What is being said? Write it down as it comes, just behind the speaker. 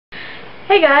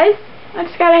Hey guys, I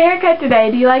just got a haircut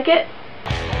today. Do you like it?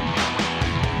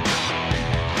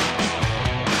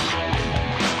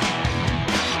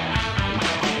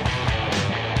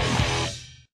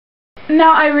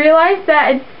 Now I realized that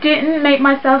I didn't make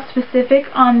myself specific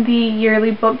on the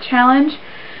yearly book challenge,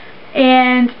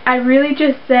 and I really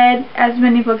just said as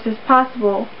many books as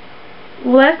possible.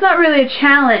 Well, that's not really a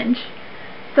challenge.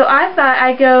 So I thought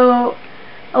I'd go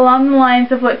along the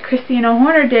lines of what Christina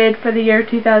Horner did for the year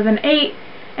 2008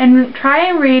 and try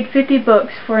and read 50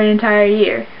 books for an entire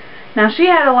year. Now she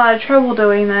had a lot of trouble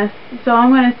doing this, so I'm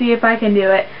going to see if I can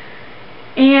do it.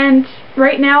 And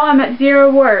right now I'm at 0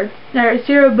 books.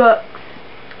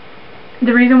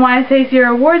 The reason why I say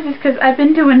 0 words is because I've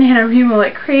been doing Nanowrimo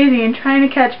like crazy and trying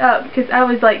to catch up, because I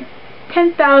was like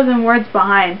 10,000 words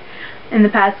behind in the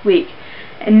past week.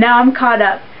 And now I'm caught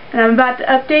up. And I'm about to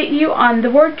update you on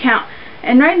the word count.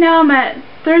 And right now I'm at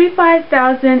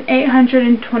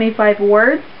 35,825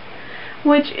 words,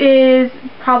 which is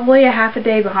probably a half a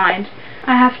day behind.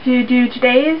 I have to do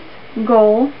today's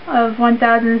goal of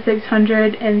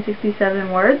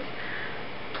 1,667 words,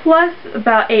 plus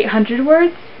about 800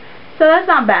 words. So that's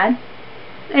not bad.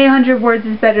 800 words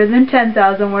is better than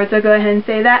 10,000 words, I'll go ahead and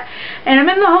say that. And I'm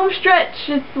in the home stretch.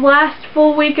 It's the last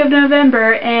full week of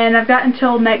November, and I've got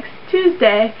until next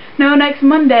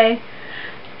Monday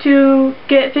to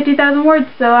get 50,000 words,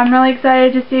 so I'm really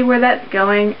excited to see where that's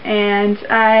going, and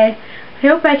I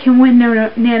hope I can win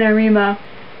Nanowrimo.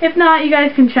 If not, you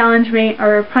guys can challenge me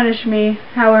or punish me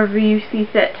however you see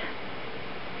fit.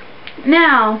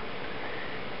 Now,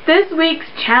 this week's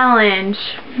challenge.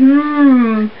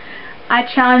 I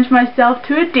challenged myself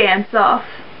to a dance-off.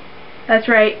 That's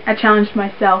right, I challenged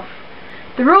myself.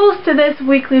 The rules to this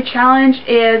weekly challenge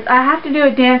is I have to do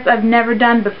a dance I've never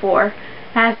done before.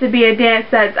 It has to be a dance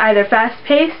that's either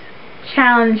fast-paced,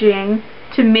 challenging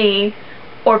to me,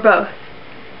 or both.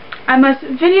 I must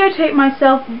videotape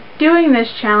myself doing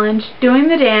this challenge, doing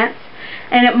the dance,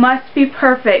 and it must be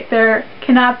perfect. There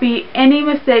cannot be any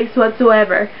mistakes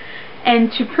whatsoever.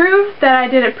 And to prove that I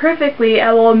did it perfectly,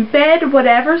 I will embed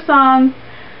whatever song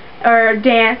or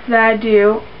dance that I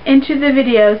do into the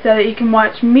video so that you can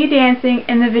watch me dancing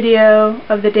in the video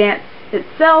of the dance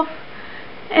itself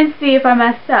and see if I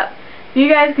messed up. You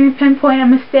guys can pinpoint a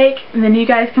mistake, and then you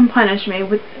guys can punish me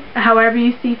with however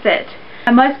you see fit.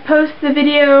 I must post the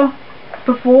video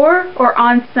before or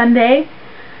on Sunday,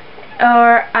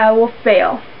 or I will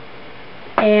fail.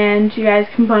 And you guys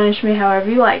can punish me however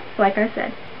you like I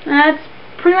said. And that's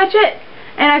pretty much it.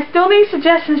 And I still need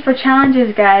suggestions for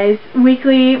challenges, guys.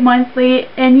 Weekly, monthly,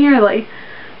 and yearly.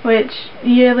 Which,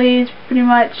 yearly is pretty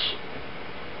much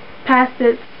past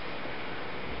its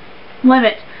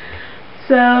limit.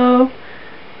 So,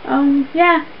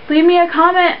 yeah, leave me a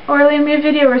comment or leave me a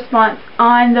video response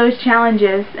on those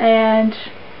challenges, and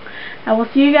I will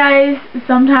see you guys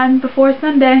sometime before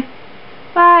Sunday.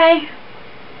 Bye!